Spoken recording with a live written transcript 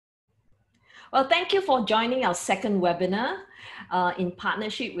Well, thank you for joining our second webinar in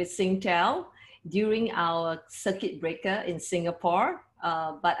partnership with Singtel during our circuit breaker in Singapore.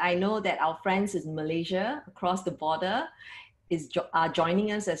 But I know that our friends in Malaysia across the border are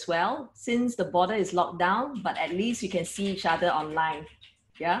joining us as well, since the border is locked down, but at least we can see each other online.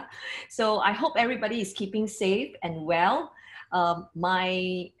 Yeah. So I hope everybody is keeping safe and well.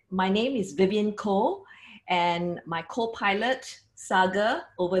 My name is Vivian Koh, and my co-pilot Saga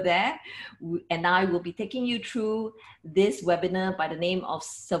over there and I will be taking you through this webinar by the name of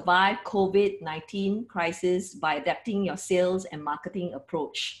Survive COVID-19 Crisis by Adapting Your Sales and Marketing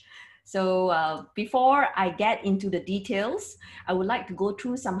Approach. So before I get into the details, I would like to go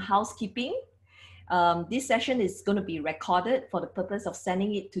through some housekeeping. This session is going to be recorded for the purpose of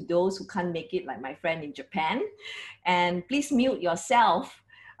sending it to those who can't make it, like my friend in Japan. And please mute yourself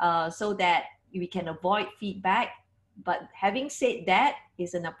so that we can avoid feedback. But having said that,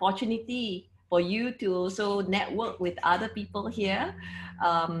 is an opportunity for you to also network with other people here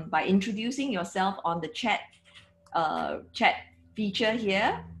by introducing yourself on the chat feature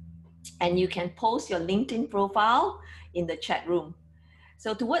here. And you can post your LinkedIn profile in the chat room.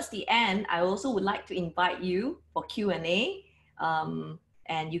 So towards the end, I also would like to invite you for Q&A,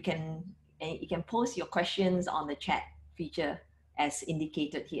 and you can post your questions on the chat feature as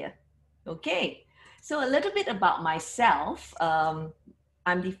indicated here. Okay, so a little bit about myself. I'm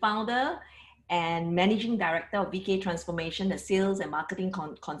the founder and managing director of VK Transformation, a sales and marketing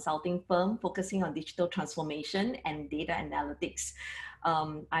consulting firm focusing on digital transformation and data analytics.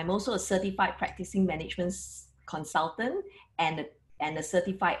 I'm also a certified practicing management consultant and a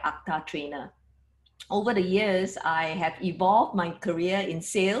certified ACTA trainer. Over the years, I have evolved my career in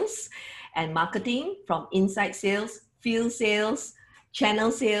sales and marketing from inside sales, field sales,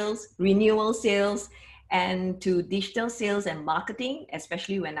 channel sales, renewal sales, and to digital sales and marketing,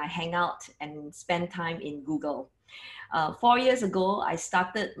 especially when I hang out and spend time in Google. 4 years ago, I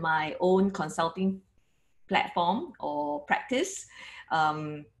started my own consulting platform or practice.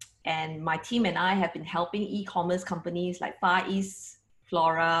 And my team and I have been helping e-commerce companies like Far East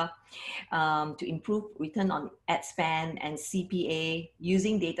Flora to improve return on ad spend and CPA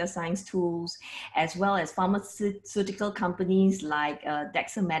using data science tools, as well as pharmaceutical companies like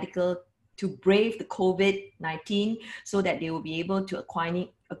Dexa Medical to brave the COVID-19 so that they will be able to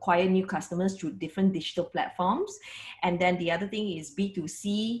acquire new customers through different digital platforms. And then the other thing is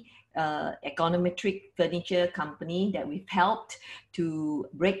B2C econometric furniture company that we've helped to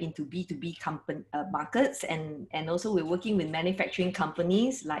break into B2B markets, and also we're working with manufacturing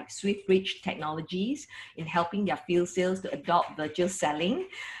companies like SwiftBridge Technologies in helping their field sales to adopt virtual selling,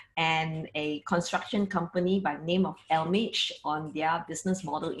 and a construction company by the name of LMH on their business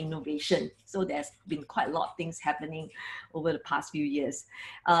model innovation. So there's been quite a lot of things happening over the past few years.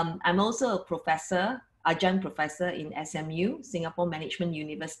 I'm also a professor, adjunct professor in SMU, Singapore Management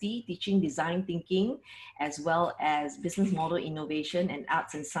University, teaching design thinking, as well as business model innovation and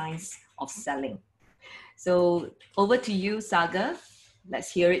arts and science of selling. So over to you, Saga.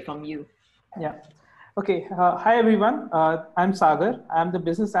 Let's hear it from you. Yeah. Okay. Hi, everyone. I'm Sagar. I'm the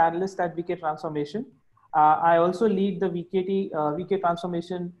business analyst at VK Transformation. I also lead the VK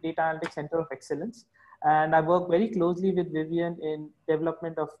Transformation Data Analytics Center of Excellence. And I work very closely with Vivian in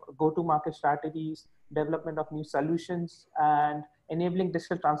development of go-to-market strategies, development of new solutions, and enabling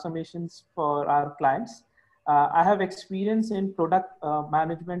digital transformations for our clients. I have experience in product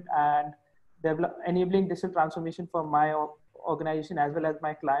management and enabling digital transformation for my organization as well as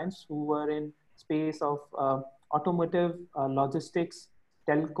my clients who were in space of automotive, logistics,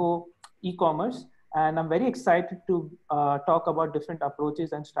 telco, e-commerce. And I'm very excited to talk about different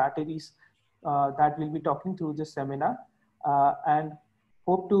approaches and strategies that we'll be talking through this seminar, and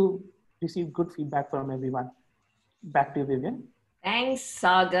hope to receive good feedback from everyone. Back to you, Vivian. Thanks,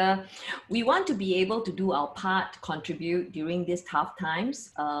 Saga. We want to be able to do our part to contribute during these tough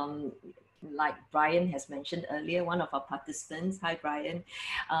times. Like Brian has mentioned earlier, one of our participants, hi Brian,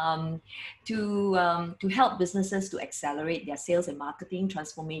 to help businesses to accelerate their sales and marketing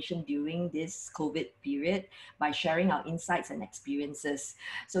transformation during this COVID period by sharing our insights and experiences.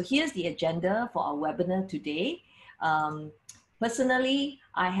 So here's the agenda for our webinar today. Personally,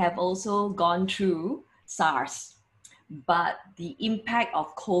 I have also gone through SARS, but the impact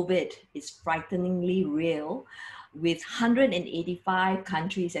of COVID is frighteningly real, with 185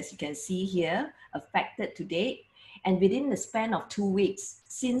 countries, as you can see here, affected to date. And within the span of 2 weeks,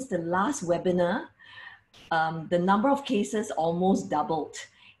 since the last webinar, the number of cases almost doubled.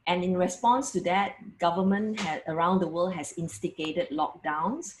 And in response to that, government around the world has instigated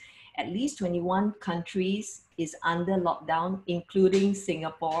lockdowns. at least 21 countries is under lockdown, including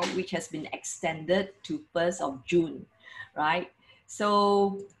Singapore, which has been extended to 1st of June, right?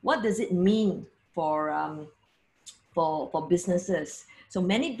 So what does it mean for businesses? So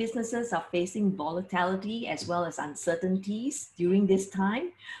many businesses are facing volatility as well as uncertainties during this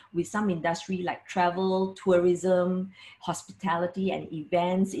time, with some industry like travel, tourism, hospitality, and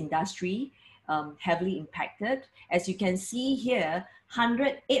events industry heavily impacted. As you can see here,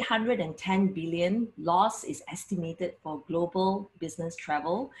 810 billion loss is estimated for global business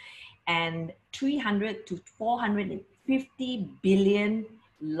travel, and 300 to 450 billion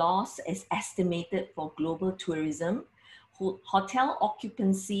loss is estimated for global tourism. Hotel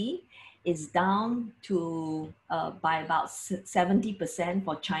occupancy is down to by about 70%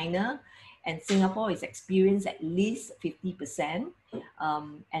 for China, and Singapore is experienced at least 50%.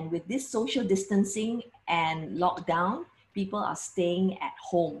 And with this social distancing and lockdown, people are staying at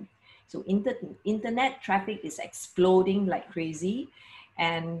home. So internet traffic is exploding like crazy,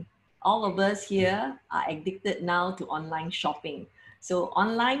 and all of us here are addicted now to online shopping. So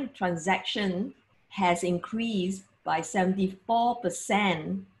online transaction has increased by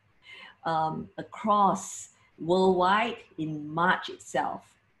 74% across worldwide in March itself.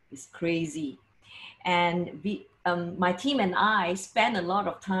 It's crazy. And my team and I spend a lot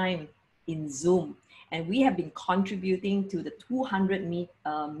of time in Zoom, and we have been contributing to the 200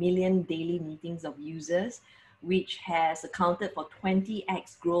 million daily meetings of users, which has accounted for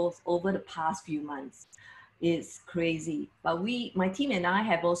 20x growth over the past few months. It's crazy. But my team and I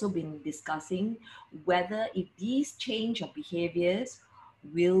have also been discussing whether if these change of behaviors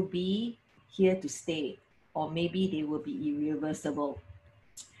will be here to stay, or maybe they will be irreversible.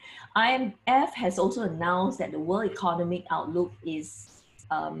 IMF has also announced that the world economic outlook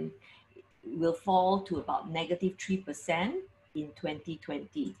will fall to about -3% in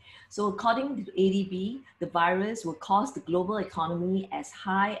 2020. So according to ADB, the virus will cost the global economy as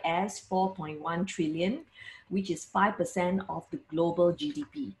high as 4.1 trillion, which is 5% of the global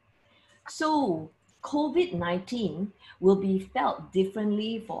GDP. So COVID-19 will be felt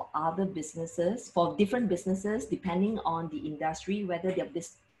differently for other businesses, for different businesses, depending on the industry, whether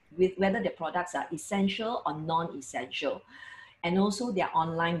their products are essential or non-essential, and also their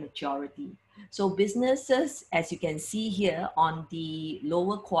online maturity. So businesses, as you can see here on the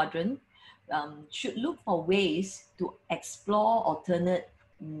lower quadrant, should look for ways to explore alternate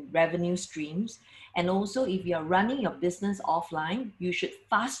revenue streams. And also, if you're running your business offline, you should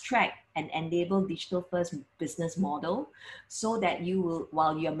fast track and enable digital first business model, so that you will,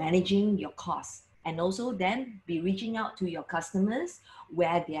 while you're managing your costs, and also then be reaching out to your customers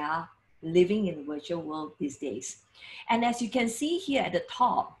where they are living in the virtual world these days. And as you can see here at the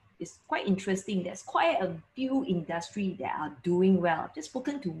top, it's quite interesting. There's quite a few industries that are doing well. I've just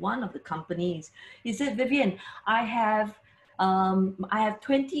spoken to one of the companies. He said, Vivian, I have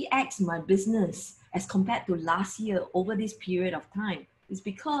 20x my business as compared to last year over this period of time. It's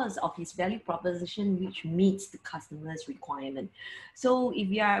because of his value proposition, which meets the customer's requirement. So if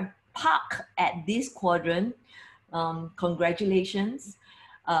you are parked at this quadrant, congratulations.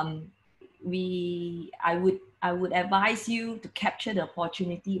 I would advise you to capture the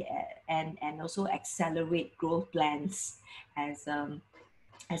opportunity and also accelerate growth plans as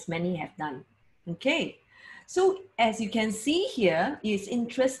many have done. Okay, so as you can see here, it's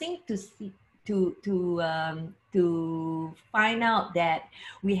interesting to see to find out that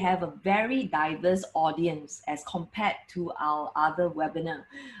we have a very diverse audience as compared to our other webinar.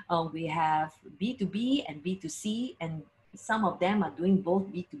 We have B2B and B2C, and some of them are doing both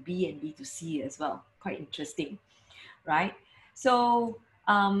B2B and B2C as well. Quite interesting, right? So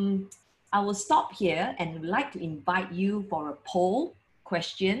I will stop here and would like to invite you for a poll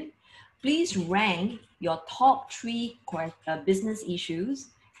question. Please rank your top 3 business issues.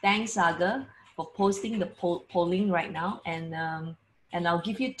 Thanks, Sagar, for posting the polling right now. And I'll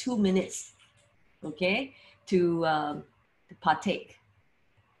give you 2 minutes, okay, to partake.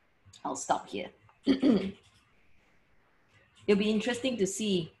 I'll stop here. It'll be interesting to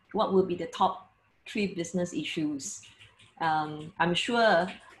see what will be the top 3 business issues. I'm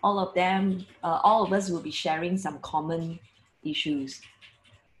sure all of us will be sharing some common issues.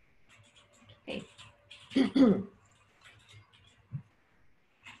 Okay.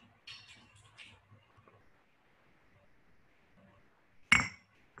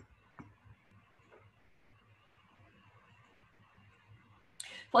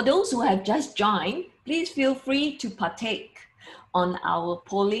 For those who have just joined, please feel free to partake on our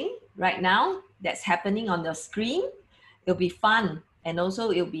polling right now that's happening on the screen. It'll be fun, and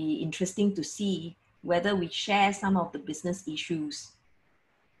also it'll be interesting to see whether we share some of the business issues.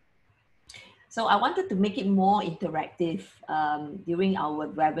 So I wanted to make it more interactive during our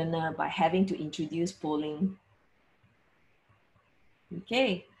webinar by having to introduce polling.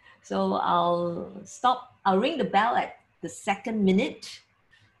 Okay, so I'll ring the bell at the second minute.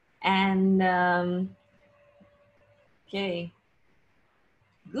 And okay,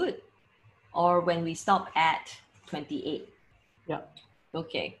 good. Or when we stop at 28. Yeah.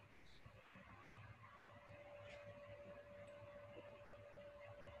 Okay.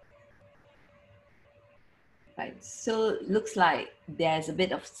 Right, so looks like there's a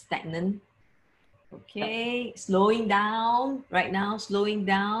bit of stagnant. Okay, Yeah. slowing down right now, slowing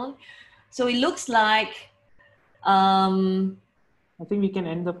down. So it looks like, um, I think we can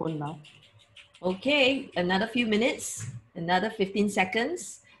end the poll now. okay, another few minutes, another 15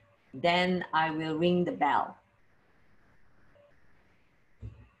 seconds, then I will ring the bell.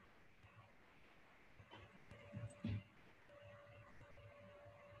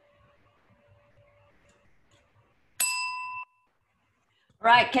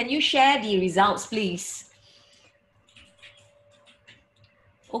 Right, can you share the results, please?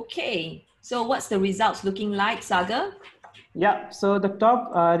 Okay, so what's the results looking like, Saga? Yeah, so the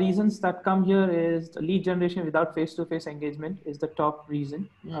top reasons that come here is the lead generation without face-to-face engagement is the top reason.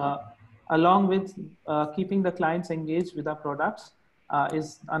 Along with keeping the clients engaged with our products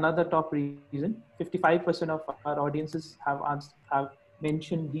is another top reason. 55% of our audiences have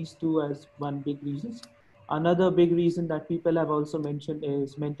mentioned these two as one big reasons. Another big reason that people have also mentioned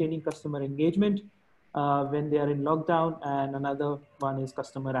is maintaining customer engagement when they are in lockdown, and another one is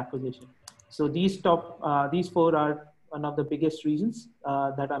customer acquisition. So these four are one of the biggest reasons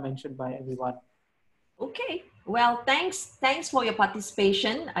that are mentioned by everyone. Okay, well, thanks for your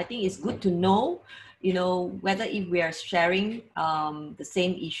participation. I think it's good to know, whether if we are sharing the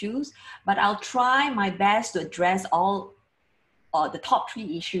same issues, but I'll try my best to address all the top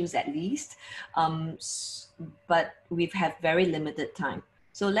 3 issues at least. But we've have very limited time.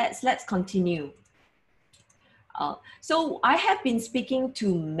 So let's continue. So I have been speaking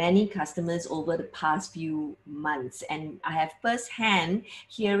to many customers over the past few months, and I have firsthand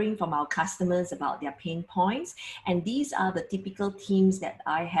hearing from our customers about their pain points. And these are the typical themes that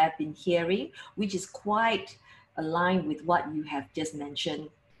I have been hearing, which is quite aligned with what you have just mentioned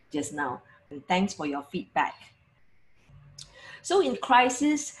just now. And thanks for your feedback. So in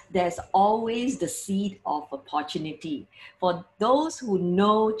crisis, there's always the seed of opportunity. For those who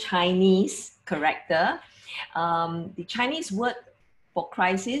know Chinese character, the Chinese word for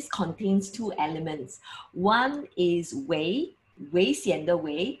crisis contains 2 elements. One is 危险的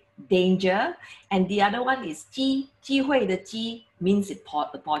危, danger, and the other one is 机会的机 means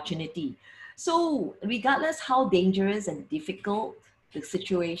opportunity. So regardless how dangerous and difficult the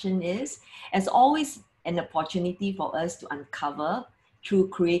situation is, as always an opportunity for us to uncover through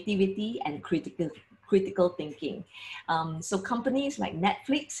creativity and critical thinking. So companies like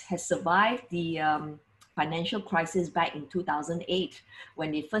Netflix has survived the financial crisis back in 2008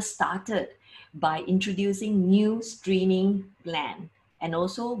 when they first started by introducing new streaming plan, and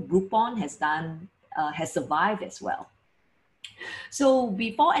also Groupon has survived as well. So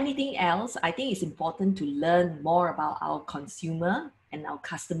before anything else, I think it's important to learn more about our consumer and our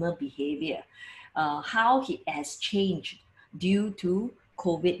customer behavior, how it has changed due to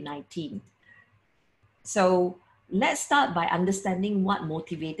COVID-19. So let's start by understanding what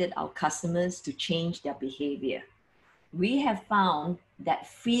motivated our customers to change their behavior. We have found that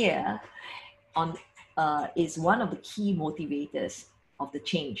fear is one of the key motivators of the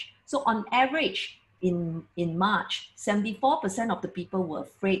change. So on average, in March, 74% of the people were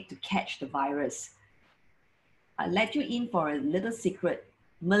afraid to catch the virus. I let you in for a little secret.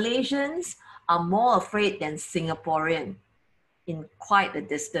 Malaysians are more afraid than Singaporean in quite a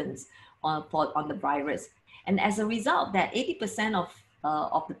distance on the virus. And as a result, that 80%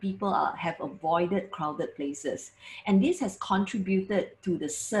 of the people have avoided crowded places. And this has contributed to the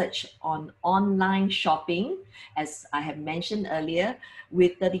surge on online shopping, as I have mentioned earlier,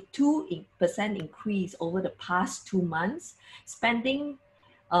 with 32% increase over the past 2 months, spending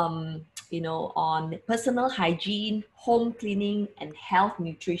on personal hygiene, home cleaning, and health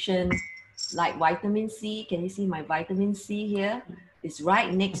nutrition, like vitamin C. Can you see my vitamin C here? It's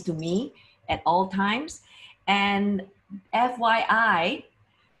right next to me at all times. And FYI,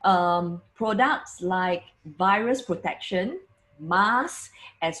 products like virus protection, masks,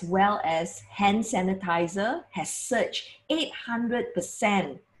 as well as hand sanitizer has surged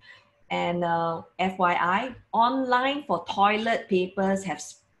 800%. And FYI, online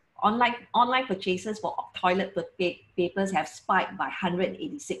purchases for toilet papers have spiked by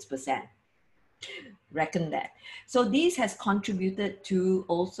 186%. Reckon that. So this has contributed to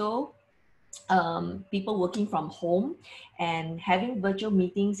also people working from home, and having virtual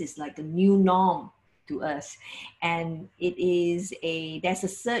meetings is like a new norm to us. And there's a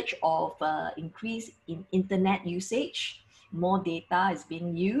surge of increase in internet usage. More data is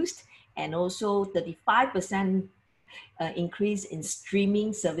being used, and also 35% increase in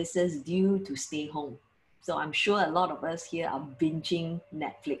streaming services due to stay home. So I'm sure a lot of us here are binging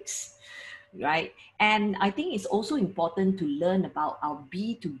Netflix, right? And I think it's also important to learn about our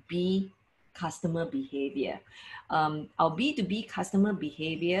B2B customer behavior. Our B2B customer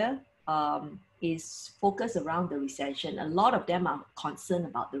behavior is focused around the recession. A lot of them are concerned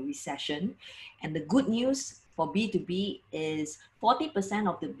about the recession. And the good news for B2B is 40%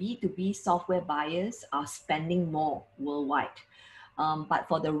 of the B2B software buyers are spending more worldwide. But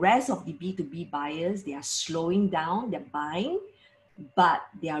for the rest of the B2B buyers, they are slowing down their buying, but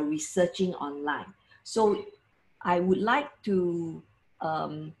they are researching online. So I would like to,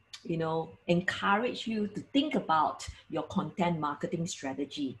 encourage you to think about your content marketing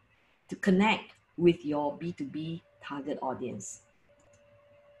strategy to connect with your B2B target audience.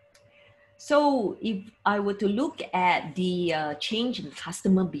 So if I were to look at the change in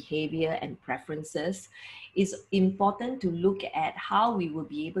customer behavior and preferences, it's important to look at how we will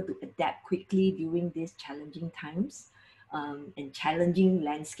be able to adapt quickly during these challenging times and challenging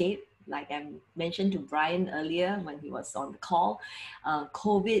landscape. Like I mentioned to Brian earlier when he was on the call,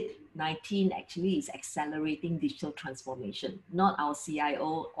 COVID-19 actually is accelerating digital transformation, not our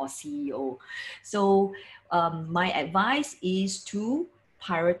CIO or CEO. So my advice is to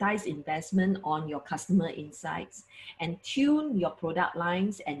prioritize investment on your customer insights and tune your product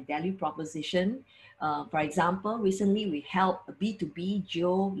lines and value proposition. For example, recently we helped a B2B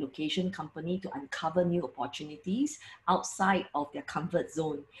geolocation company to uncover new opportunities outside of their comfort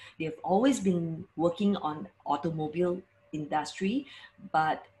zone. They've always been working on automobile industry,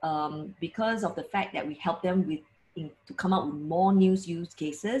 but because of the fact that we help them to come up with more new use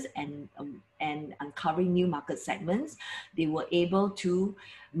cases and uncovering new market segments, they were able to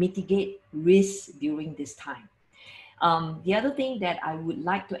mitigate risks during this time. The other thing that I would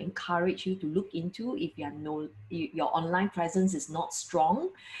like to encourage you to look into if your online presence is not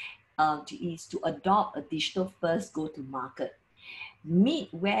strong, is to adopt a digital first go-to-market. Meet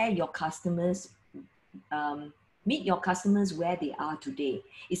your customers where they are today.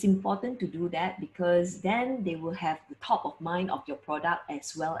 It's important to do that because then they will have the top of mind of your product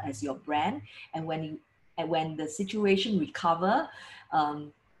as well as your brand. And when the situation recover,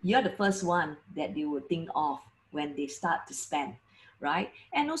 you're the first one that they will think of when they start to spend, right?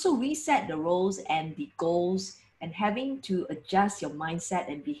 And also reset the roles and the goals and having to adjust your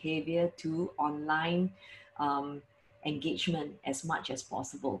mindset and behavior to online engagement as much as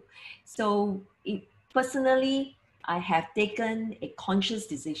possible. So personally, I have taken a conscious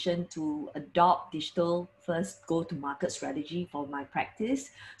decision to adopt digital first go-to-market strategy for my practice.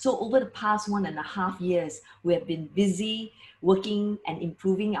 So over the past 1.5 years, we have been busy working and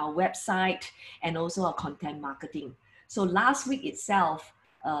improving our website and also our content marketing. So the last webinar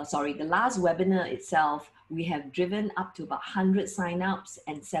itself, we have driven up to about 100 signups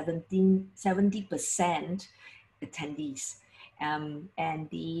and 70% attendees. And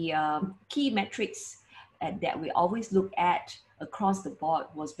the key metrics that we always look at across the board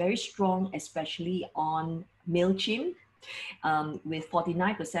was very strong, especially on MailChimp, with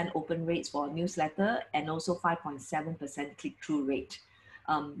 49% open rates for newsletter and also 5.7% click-through rate,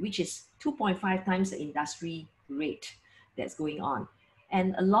 which is 2.5 times the industry rate that's going on.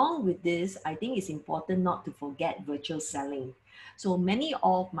 And along with this, I think it's important not to forget virtual selling. So many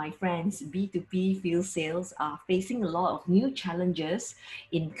of my friends, B2B field sales, are facing a lot of new challenges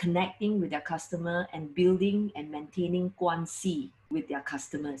in connecting with their customer and building and maintaining guanxi with their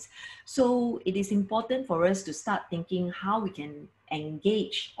customers. So it is important for us to start thinking how we can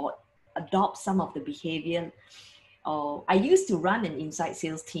engage or adopt some of the behavior. I used to run an inside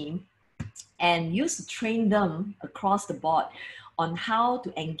sales team and used to train them across the board on how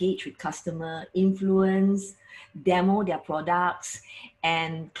to engage with customer, influence, demo their products,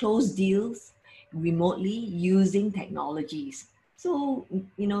 and close deals remotely using technologies. So,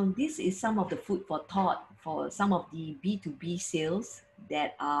 this is some of the food for thought for some of the B2B sales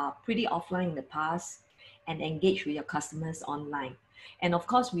that are pretty offline in the past and engage with your customers online. And of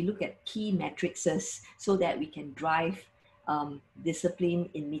course, we look at key metrics so that we can drive discipline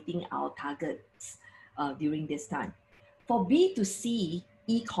in meeting our targets during this time. For B2C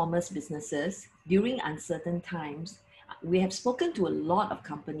e-commerce businesses, during uncertain times, we have spoken to a lot of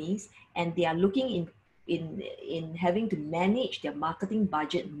companies and they are looking in having to manage their marketing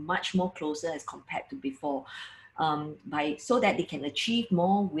budget much more closer as compared to before, so that they can achieve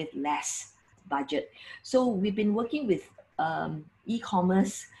more with less. budget. So we've been working with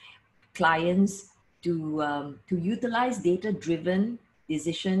e-commerce clients to utilize data-driven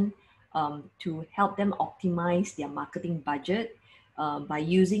decision to help them optimize their marketing budget by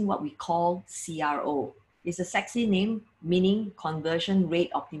using what we call CRO. It's a sexy name, meaning conversion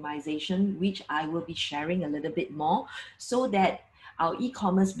rate optimization, which I will be sharing a little bit more so that our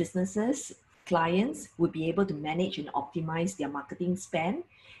e-commerce businesses, clients would be able to manage and optimize their marketing spend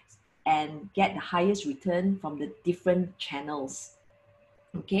and get the highest return from the different channels.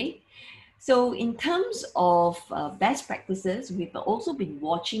 Okay, so in terms of best practices, we've also been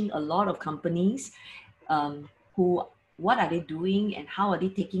watching a lot of companies who, what are they doing and how are they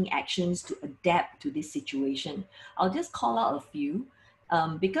taking actions to adapt to this situation. I'll just call out a few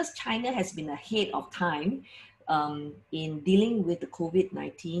because China has been ahead of time in dealing with the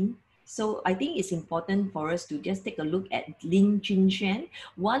COVID-19. So I think it's important for us to just take a look at Lin Junshan,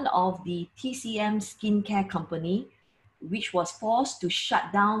 one of the TCM skincare company, which was forced to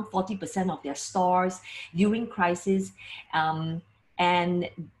shut down 40% of their stores during crisis. And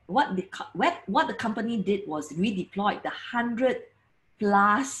what the company did was redeployed the 100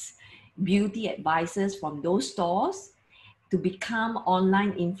 plus beauty advisors from those stores to become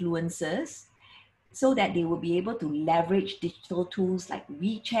online influencers so that they will be able to leverage digital tools like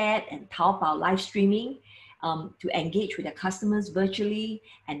WeChat and Taobao live streaming to engage with their customers virtually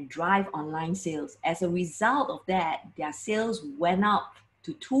and drive online sales. As a result of that, their sales went up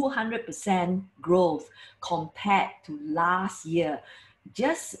to 200% growth compared to last year,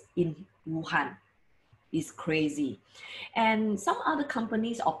 just in Wuhan. Is crazy. And some other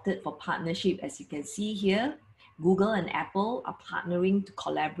companies opted for partnership, as you can see here. Google and Apple are partnering to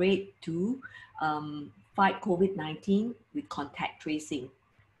collaborate to fight COVID-19 with contact tracing.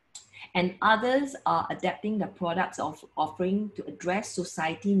 And others are adapting their products offering to address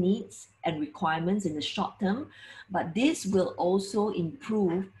society needs and requirements in the short term, but this will also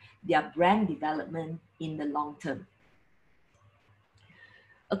improve their brand development in the long term.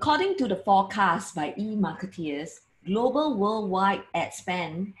 According to the forecast by e-marketeers, global worldwide ad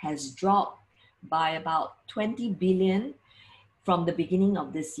spend has dropped by about 20 billion from the beginning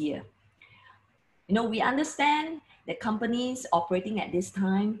of this year. You know, we understand that companies operating at this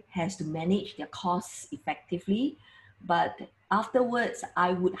time has to manage their costs effectively, but afterwards,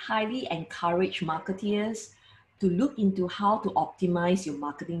 I would highly encourage marketeers to look into how to optimize your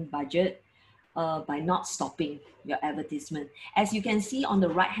marketing budget by not stopping your advertisement. As you can see on the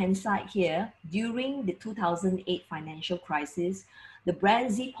right-hand side here, during the 2008 financial crisis, the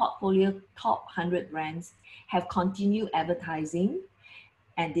Brand Z portfolio top 100 brands have continued advertising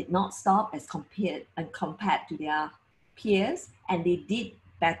and did not stop as compared to their peers, and they did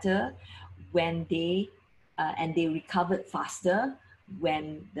better when they recovered faster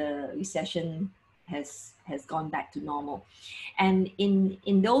when the recession has gone back to normal. And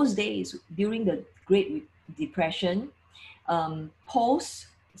in those days, during the Great Depression, Post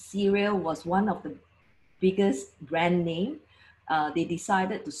cereal was one of the biggest brand name. They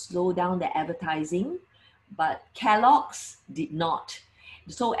decided to slow down their advertising, but Kellogg's did not.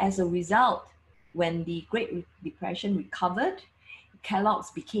 So as a result, when the Great Depression recovered,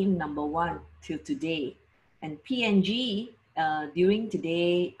 Kellogg's became number one till today. And P&G during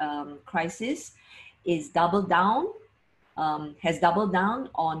today's crisis is has doubled down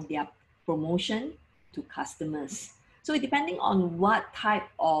on their promotion to customers. So depending on what type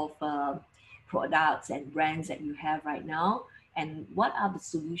of products and brands that you have right now, and what are the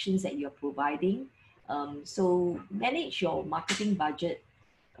solutions that you're providing. So manage your marketing budget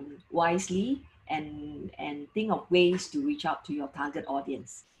wisely and think of ways to reach out to your target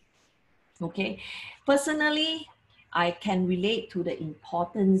audience. Okay, personally, I can relate to the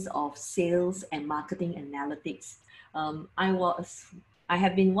importance of sales and marketing analytics. I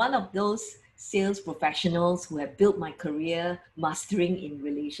have been one of those sales professionals who have built my career mastering in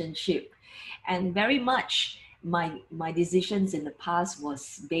relationship, and very much my decisions in the past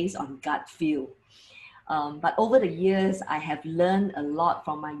was based on gut feel. But over the years, I have learned a lot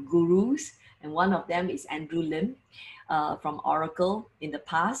from my gurus, and one of them is Andrew Lim from Oracle in the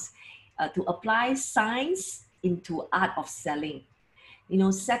past, to apply science into art of selling. You know,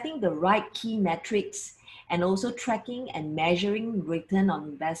 setting the right key metrics and also tracking and measuring return on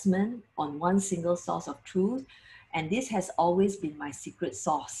investment on one single source of truth. And this has always been my secret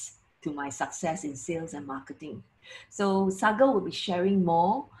sauce to my success in sales and marketing. So Sagar will be sharing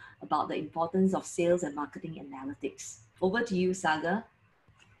more about the importance of sales and marketing analytics. Over to you, Sagar.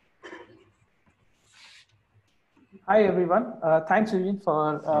 Hi, everyone. Thanks, Vivian,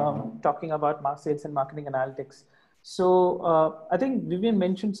 for talking about sales and marketing analytics. So I think Vivian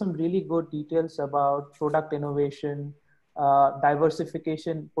mentioned some really good details about product innovation,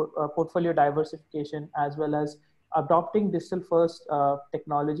 portfolio diversification, as well as adopting digital first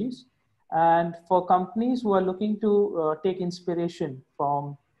technologies. And for companies who are looking to take inspiration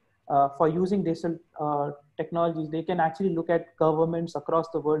from for using digital technologies, they can actually look at governments across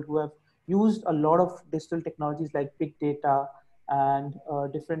the world who have used a lot of digital technologies like big data and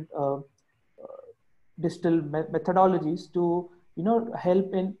different digital methodologies to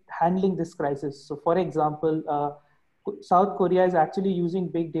help in handling this crisis. So for example, South Korea is actually using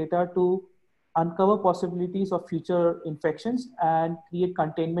big data to uncover possibilities of future infections and create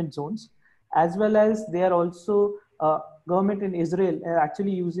containment zones, as well as they are also government in Israel are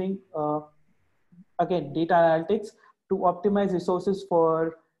actually using again data analytics to optimize resources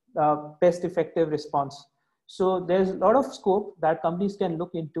for best effective response. So there's a lot of scope that companies can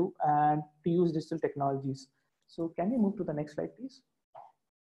look into and to use digital technologies. So can we move to the next slide, please?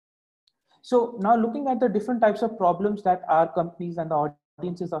 So now looking at the different types of problems that our companies and the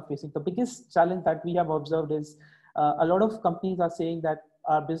audiences are facing, the biggest challenge that we have observed is a lot of companies are saying that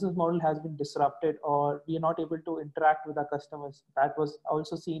our business model has been disrupted or we are not able to interact with our customers. That was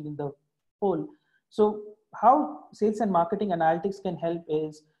also seen in the poll. So how sales and marketing analytics can help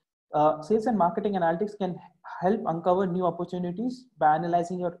is sales and marketing analytics can help uncover new opportunities by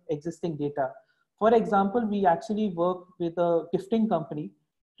analyzing your existing data. For example, we actually work with a gifting company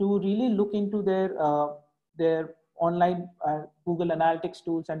to really look into their online Google Analytics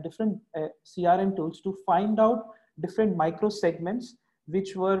tools and different CRM tools to find out different micro segments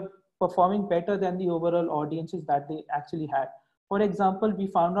which were performing better than the overall audiences that they actually had. For example, we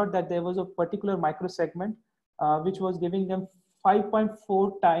found out that there was a particular micro segment which was giving them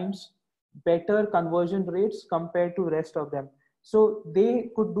 5.4 times better conversion rates compared to rest of them. So they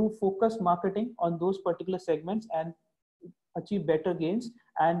could do focused marketing on those particular segments and achieve better gains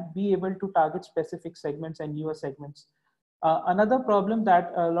and be able to target specific segments and newer segments. Another problem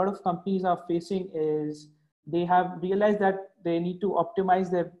that a lot of companies are facing is they have realized that they need to optimize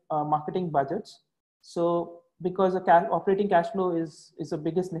their marketing budgets. So because the operating cash flow is the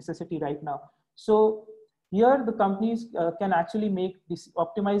biggest necessity right now. So here the companies can actually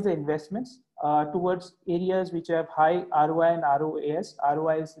optimize the investments towards areas which have high ROI and ROAS.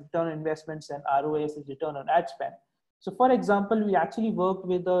 ROI is return on investments and ROAS is return on ad spend. So for example, we actually worked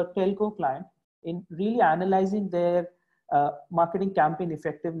with a telco client in really analyzing their marketing campaign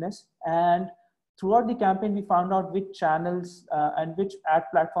effectiveness. And throughout the campaign, we found out which channels and which ad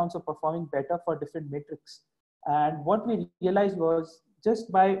platforms are performing better for different metrics. And what we realized was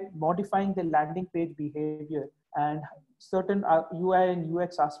just by modifying the landing page behavior and certain UI and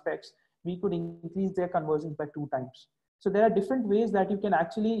UX aspects, we could increase their conversions by 2 times. So there are different ways that you can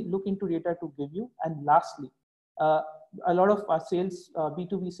actually look into data to give you. And lastly, a lot of our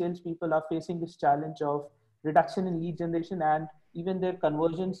B2B sales people are facing this challenge of reduction in lead generation, and even their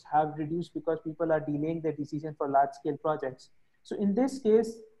conversions have reduced because people are delaying their decision for large scale projects. So in this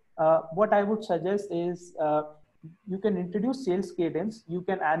case, what I would suggest is you can introduce sales cadence. You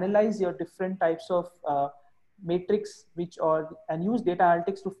can analyze your different types of matrix and use data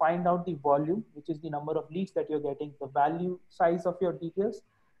analytics to find out the volume, which is the number of leads that you're getting, the value size of your details,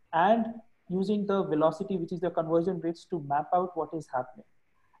 and using the velocity, which is the conversion rates, to map out what is happening.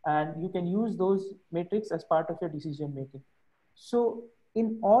 And you can use those metrics as part of your decision making. So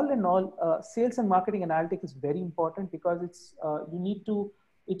in all, sales and marketing analytics is very important because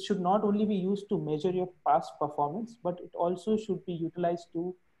it should not only be used to measure your past performance, but it also should be utilized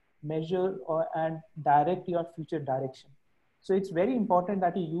to measure and direct your future direction. So it's very important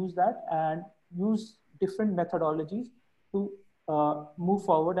that you use that and use different methodologies to move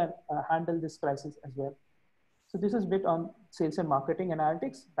forward and handle this crisis as well. So this is a bit on sales and marketing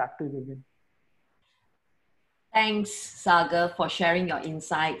analytics. Back to you, Vivian. Thanks, Sagar, for sharing your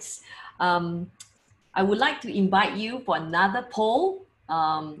insights. I would like to invite you for another poll.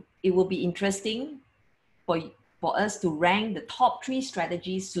 It will be interesting for us to rank the top 3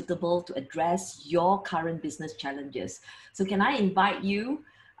 strategies suitable to address your current business challenges. So can I invite you?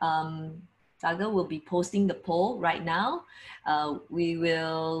 Sagar will be posting the poll right now. I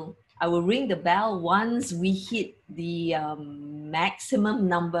will ring the bell once we hit the maximum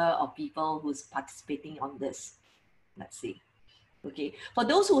number of people who's participating on this. Let's see. Okay, for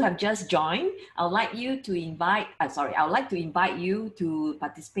those who have just joined, I would like you to invite, I would like to invite you to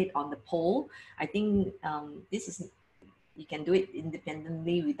participate on the poll. I think you can do it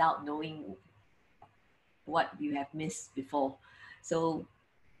independently without knowing what you have missed before. So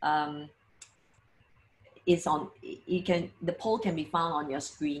the poll can be found on your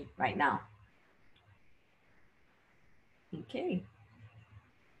screen right now. Okay.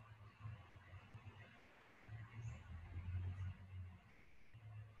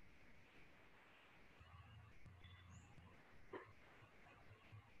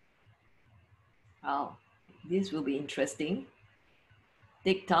 Wow, this will be interesting.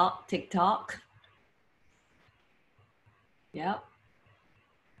 TikTok, TikTok. Yeah.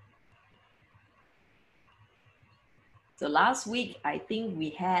 So last week, I think we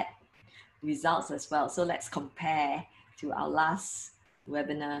had results as well. So let's compare to our last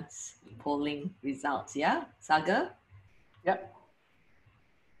webinar's polling results. Yeah, Saga? Yeah.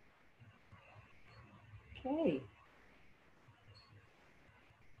 Okay.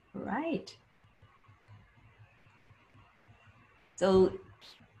 All right. So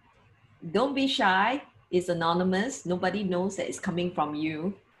don't be shy. It's anonymous. Nobody knows that it's coming from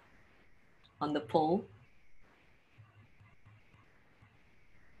you on the poll.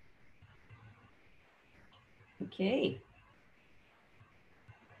 Okay.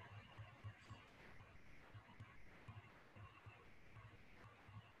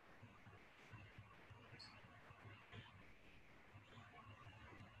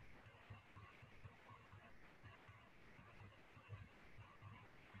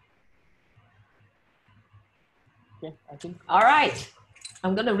 Okay. I think. All right.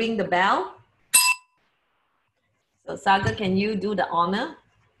 I'm going to ring the bell. So Saga, can you do the honor?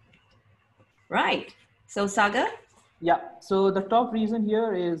 Right. So Saga? Yeah. So the top reason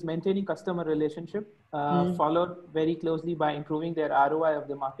here is maintaining customer relationship, followed very closely by improving their ROI of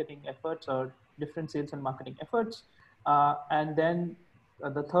the marketing efforts or different sales and marketing efforts. And then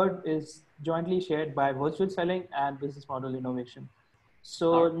the third is jointly shared by virtual selling and business model innovation.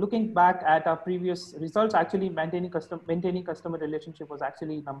 So Or, looking back at our previous results, actually maintaining customer relationship was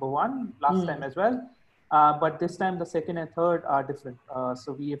actually number one last time as well. But this time the second and third are different.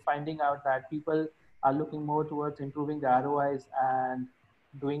 So we are finding out that people are looking more towards improving the ROIs and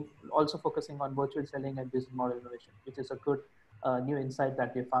doing also focusing on virtual selling and business model innovation, which is a good new insight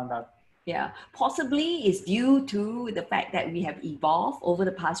that we found out. yeah, possibly it's due to the fact that we have evolved over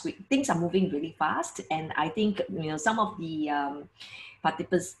the past week. Things are moving really fast, and I think some of the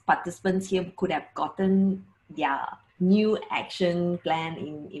participants here could have gotten their new action plan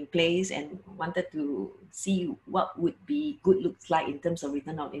in place and wanted to see what would be good looks like in terms of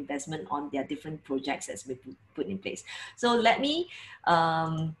return on investment on their different projects that's been put in place. So let me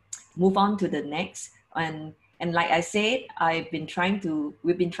move on to the next. And like I said, we've been trying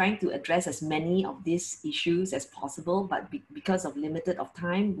to address as many of these issues as possible, but because of limited of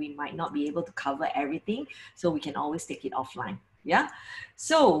time, we might not be able to cover everything. So we can always take it offline. Yeah.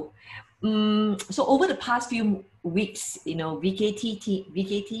 So, so over the past few weeks,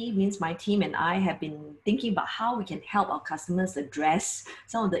 VKT means my team and I have been thinking about how we can help our customers address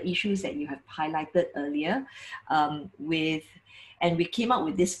some of the issues that you have highlighted earlier, and we came up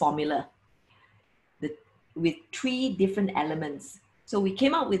with this formula with three different elements. So we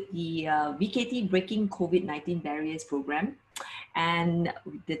came up with the VKT Breaking COVID-19 Barriers program, and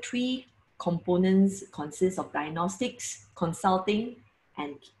the three components consist of diagnostics, consulting,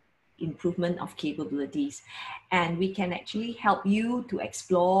 and improvement of capabilities. And we can actually help you to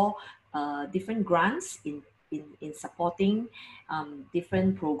explore different grants in supporting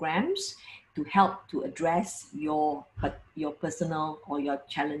different programs to help to address your personal or your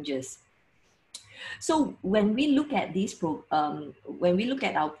challenges. So when we look at when we look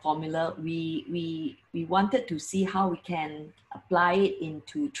at our formula, we wanted to see how we can apply it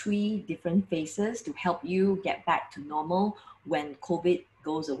into three different phases to help you get back to normal when COVID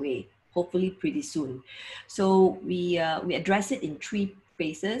goes away, hopefully pretty soon. So we address it in three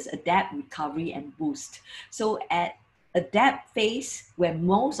phases: adapt, recovery, and boost. So at adapt phase, where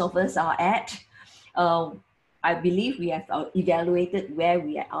most of us are at, I believe we have evaluated where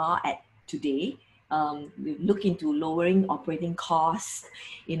we are at today. We look into lowering operating costs,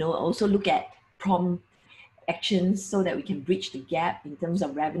 also look at prompt actions so that we can bridge the gap in terms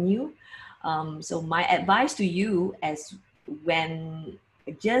of revenue. So my advice to you as when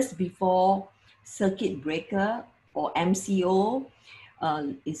just before circuit breaker or MCO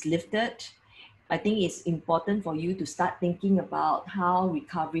is lifted, I think it's important for you to start thinking about how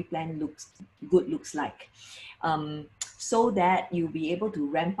recovery plan looks like. So that you'll be able to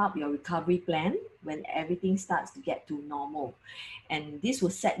ramp up your recovery plan when everything starts to get to normal. And this will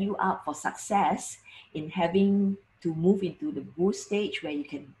set you up for success in having to move into the boost stage where you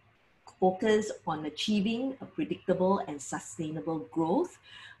can focus on achieving a predictable and sustainable growth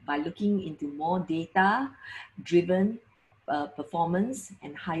by looking into more data-driven performance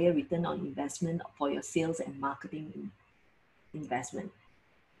and higher return on investment for your sales and marketing investment.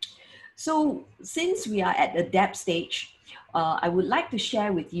 So since we are at the depth stage, I would like to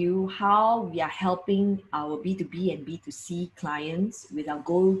share with you how we are helping our B2B and B2C clients with our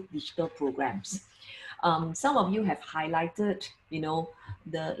Go Digital programs. Some of you have highlighted,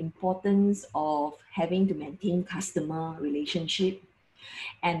 the importance of having to maintain customer relationship.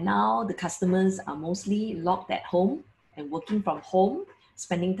 And now the customers are mostly locked at home and working from home,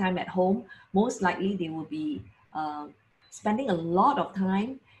 spending time at home. Most likely they will be uh, spending a lot of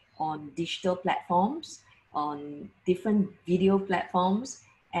time on digital platforms, on different video platforms,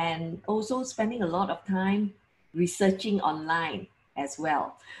 and also spending a lot of time researching online as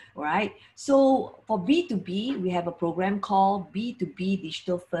well. All right. So for B2B, we have a program called B2B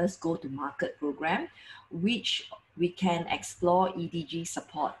Digital First Go to Market program, which we can explore EDG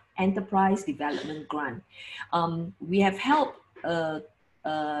support, enterprise development grant. We have helped a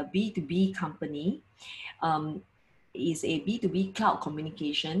B2B company, is a B2B cloud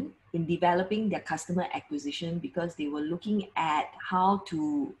communication, in developing their customer acquisition because they were looking at how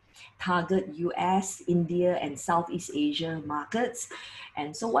to target US, India, and Southeast Asia markets.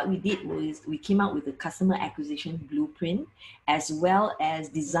 And so what we did was we came out with a customer acquisition blueprint, as well as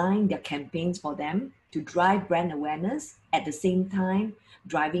design their campaigns for them to drive brand awareness, at the same time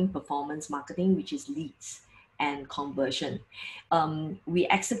driving performance marketing, which is leads and conversion. We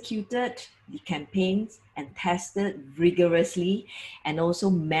executed the campaigns and tested rigorously, and also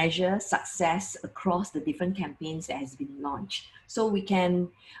measure success across the different campaigns that has been launched. So we can,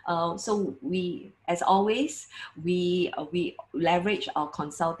 as always, we leverage our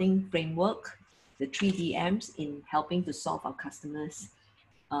consulting framework, the 3DMs, in helping to solve our customers'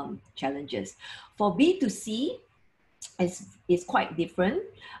 challenges. For B2C, is quite different.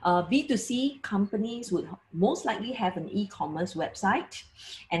 B2C companies would most likely have an e-commerce website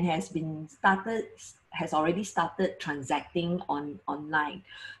and has already started transacting online.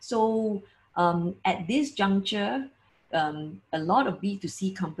 So at this juncture, a lot of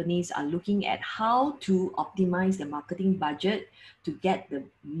B2C companies are looking at how to optimize their marketing budget to get the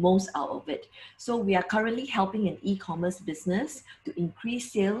most out of it. So we are currently helping an e-commerce business to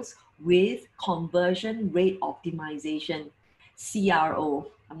increase sales with conversion rate optimization, CRO.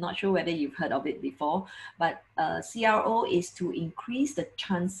 I'm not sure whether you've heard of it before, but CRO is to increase the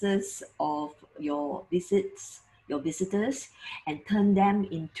chances of your visitors, and turn them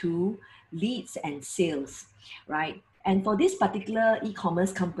into leads and sales, right? And for this particular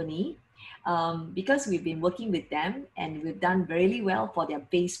e-commerce company, because we've been working with them and we've done really well for their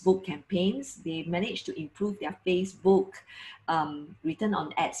Facebook campaigns, they managed to improve their Facebook return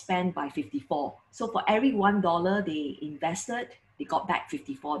on ad spend by 54. So for every $1 they invested, they got back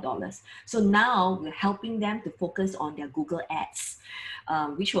 $54. So now we're helping them to focus on their Google ads,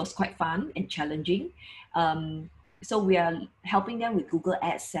 which was quite fun and challenging. So we are helping them with Google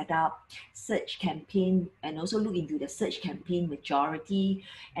Ads setup, search campaign, and also look into the search campaign majority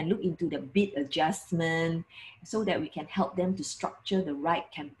and look into the bid adjustment so that we can help them to structure the right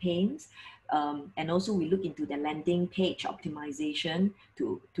campaigns. And also we look into the landing page optimization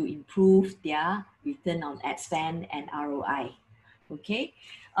to improve their return on ad spend and ROI. Okay.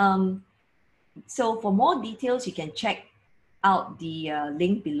 So for more details, you can check out the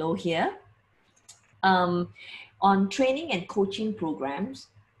link below here. On training and coaching programs,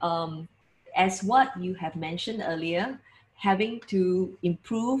 as what you have mentioned earlier, having to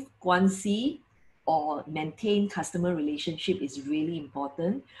improve Guanxi or maintain customer relationship is really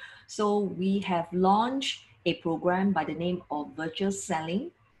important. So we have launched a program by the name of virtual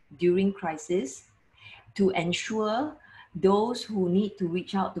selling during crisis to ensure those who need to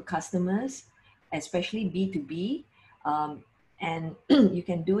reach out to customers, especially B2B, and you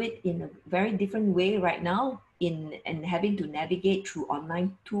can do it in a very different way right now in having to navigate through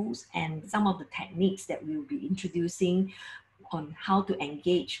online tools and some of the techniques that we'll be introducing on how to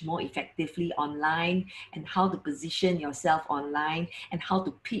engage more effectively online and how to position yourself online and how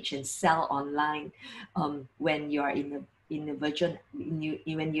to pitch and sell online when you are in a virtual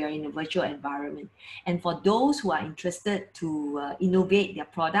when you're in a virtual environment. And for those who are interested to innovate their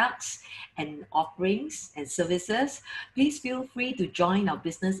products and offerings and services, please feel free to join our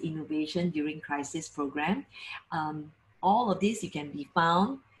business innovation during crisis program. All of this you can be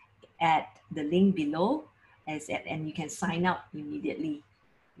found at the link below, and you can sign up immediately.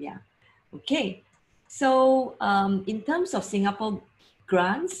 Yeah. Okay. So in terms of Singapore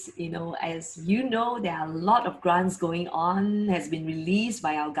grants, as you know, there are a lot of grants going on, has been released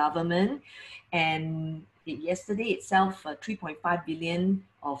by our government. And yesterday itself, 3.5 billion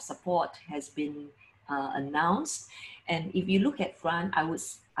of support has been announced. And if you look at grant,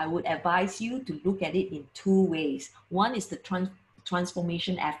 I would advise you to look at it in two ways. One is the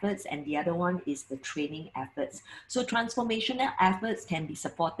transformation efforts, and the other one is the training efforts. So transformational efforts can be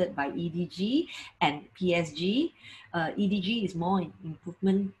supported by EDG and PSG. EDG is more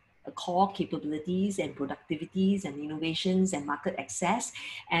improvement core capabilities and productivities and innovations and market access,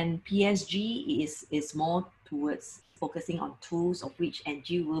 and PSG is more towards focusing on tools, of which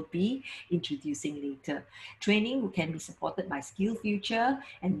NG will be introducing later. Training can be supported by Skill Future,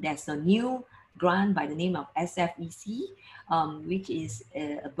 and there's a new grant by the name of SFEC, which is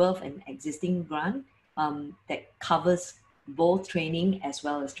above an existing grant that covers both training as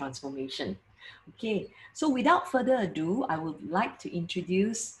well as transformation. Okay, so without further ado, I would like to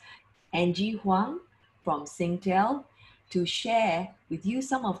introduce Angie Huang from Singtel to share with you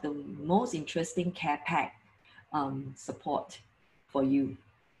some of the most interesting care pack support for you.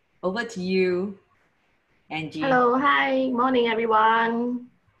 Over to you, Angie. Hello, hi, morning everyone.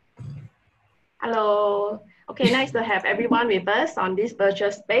 Hello. Okay, nice to have everyone with us on this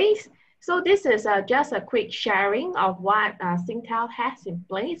virtual space. So this is just a quick sharing of what Singtel has in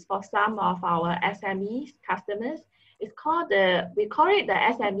place for some of our SMEs customers. It's called we call it the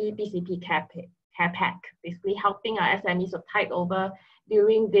SME BCP Care Pack, basically helping our SMEs to tide over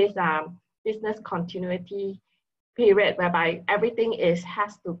during this business continuity period whereby everything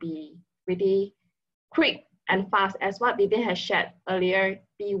has to be really quick and fast. As what Vivian has shared earlier,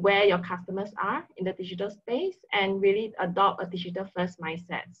 be where your customers are in the digital space and really adopt a digital first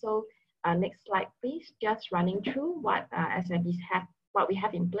mindset. So next slide, please. Just running through what SMEs have, what we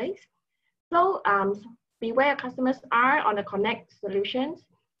have in place. So be where your customers are on the Connect solutions.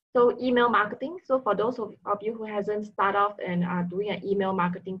 So email marketing. So for those of you who hasn't started off and doing an email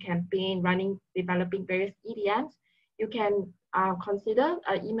marketing campaign, developing various EDMs, you can consider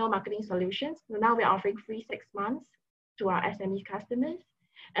email marketing solutions. So now we're offering free 6 months to our SME customers.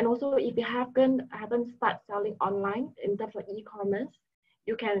 And also if you haven't started selling online in terms of e-commerce,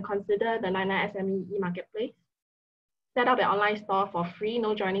 you can consider the 99 SME e-marketplace. Set up an online store for free,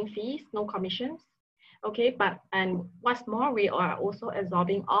 no joining fees, no commissions. Okay, and what's more, we are also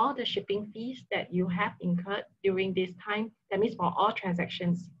absorbing all the shipping fees that you have incurred during this time. That means for all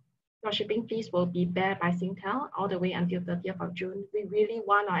transactions. Your shipping fees will be borne by Singtel all the way until 30th of June. We really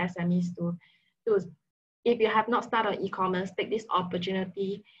want our SMEs to, if you have not started on e-commerce, take this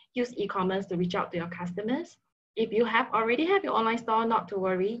opportunity, use e-commerce to reach out to your customers. If you already have your online store, not to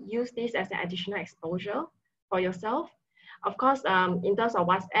worry, use this as an additional exposure for yourself. Of course, in terms of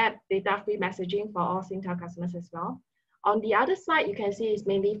WhatsApp, data-free messaging for all Singtel customers as well. On the other side, you can see it's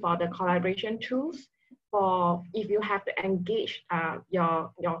mainly for the collaboration tools. For if you have to engage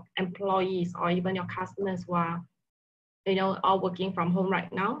your employees or even your customers who are, all working from home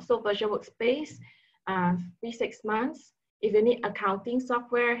right now. So virtual workspace, free 6 months. If you need accounting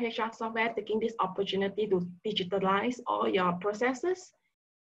software, HR software, taking this opportunity to digitalize all your processes,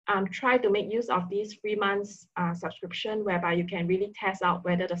 try to make use of these 3 months subscription whereby you can really test out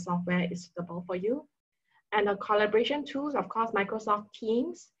whether the software is suitable for you. And the collaboration tools, of course, Microsoft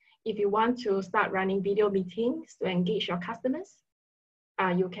Teams. If you want to start running video meetings to engage your customers,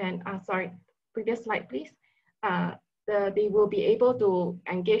 you can, sorry, previous slide, please. They will be able to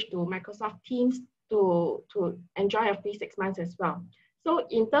engage to Microsoft Teams to enjoy a free 6 months as well. So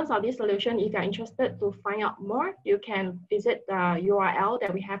in terms of this solution, if you're interested to find out more, you can visit the URL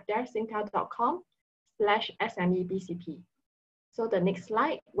that we have there, singtel.com/SMEBCP. So the next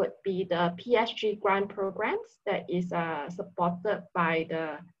slide would be the PSG grant programs that is supported by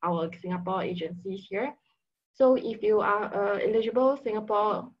our Singapore agencies here. So if you are eligible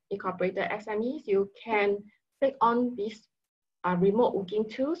Singapore incorporated SMEs, you can take on these remote working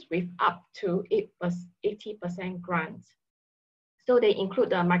tools with up to 80% grants. So they include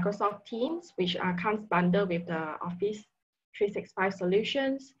the Microsoft Teams, which comes bundled with the Office 365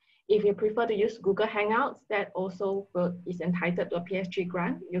 solutions. If you prefer to use Google Hangouts, that also is entitled to a PSG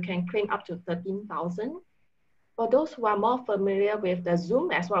grant. You can claim up to 13,000. For those who are more familiar with the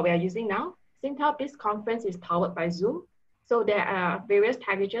Zoom, as what we are using now, Singtel Biz Conference is powered by Zoom. So there are various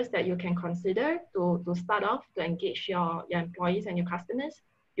packages that you can consider to start off to engage your employees and your customers.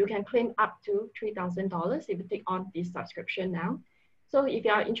 You can claim up to $3,000 if you take on this subscription now. So if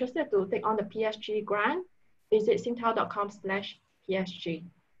you are interested to take on the PSG grant, visit singtel.com/PSG.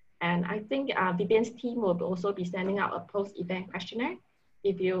 And I think Vivian's team will also be sending out a post-event questionnaire.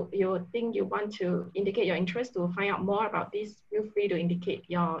 If you think you want to indicate your interest to find out more about this, feel free to indicate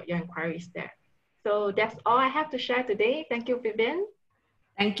your inquiries there. So that's all I have to share today. Thank you, Vivian.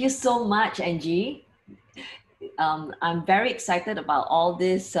 Thank you so much, Angie. I'm very excited about all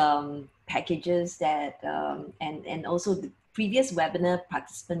these packages that, and also the previous webinar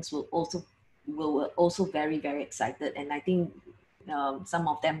participants were also very, very excited. And I think some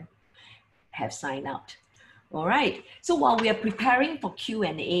of them have signed out. All right. So while we are preparing for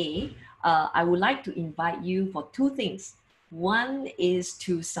Q&A, I would like to invite you for two things. One is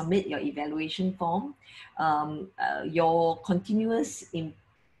to submit your evaluation form. Your continuous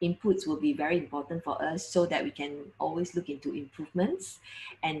inputs will be very important for us so that we can always look into improvements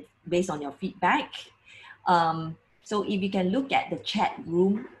and based on your feedback. So if you can look at the chat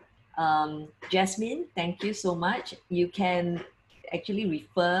room, Jasmine, thank you so much. You can actually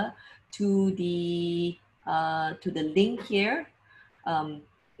refer to the link here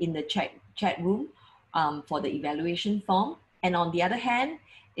in the chat room for the evaluation form. And on the other hand,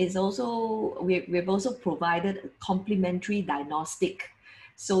 is also we've also provided a complimentary diagnostic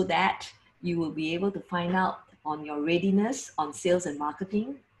so that you will be able to find out on your readiness on sales and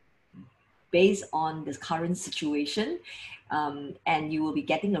marketing based on the current situation, and you will be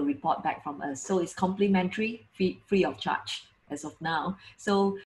getting a report back from us. So it's complimentary, free of charge as of now. So